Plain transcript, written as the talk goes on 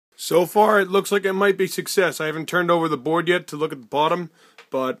So far, it looks like it might be success. I haven't turned over the board yet to look at the bottom,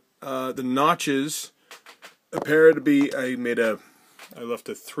 but the notches appear to be. I left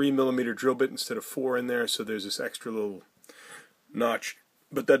a 3mm drill bit instead of 4 in there, so there's this extra little notch.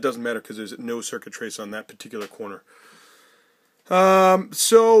 But that doesn't matter because there's no circuit trace on that particular corner.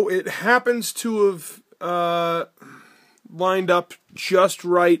 So it happens to have lined up just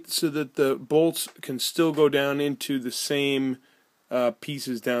right so that the bolts can still go down into the same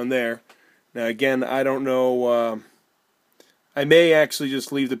pieces down there. Now again, I don't know, I may actually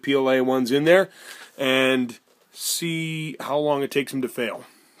just leave the PLA ones in there and see how long it takes them to fail,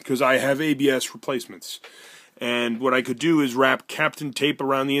 because I have ABS replacements. And what I could do is wrap Captain tape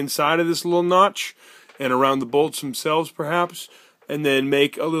around the inside of this little notch and around the bolts themselves perhaps, and then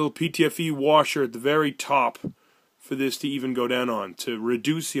make a little PTFE washer at the very top for this to even go down on, to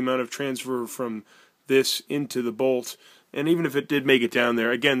reduce the amount of transfer from this into the bolt. And even if it did make it down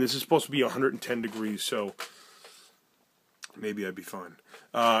there, again, this is supposed to be 110 degrees, so maybe I'd be fine.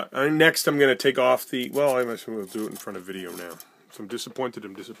 Next, I'm going to take off the, well, I might as well do it in front of video now. So I'm disappointed.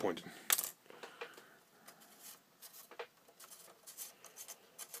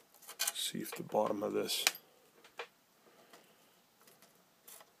 See if the bottom of this.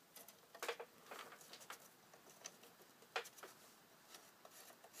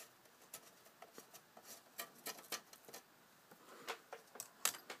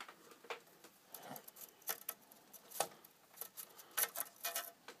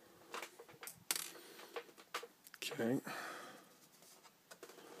 Okay.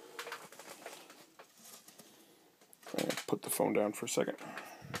 I'll put the phone down for a second.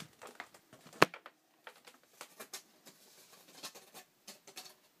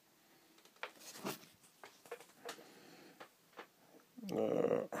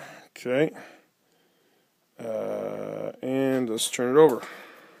 Okay. And let's turn it over.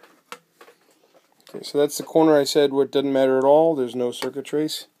 Okay, so that's the corner I said where it doesn't matter at all. There's no circuit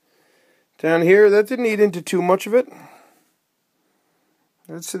trace. Down here, that didn't eat into too much of it.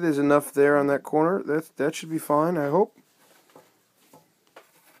 Let's say there's enough there on that corner. That should be fine, I hope.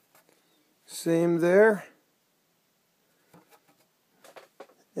 Same there.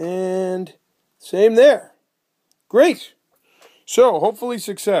 And same there. Great. So, hopefully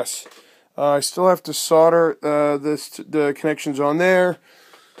success. I still have to solder the connections on there.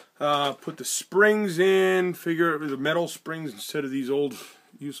 Put the springs in. Figure the metal springs instead of these old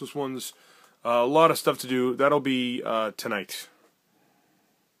useless ones. A lot of stuff to do. That'll be tonight.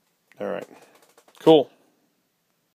 Alright. Cool.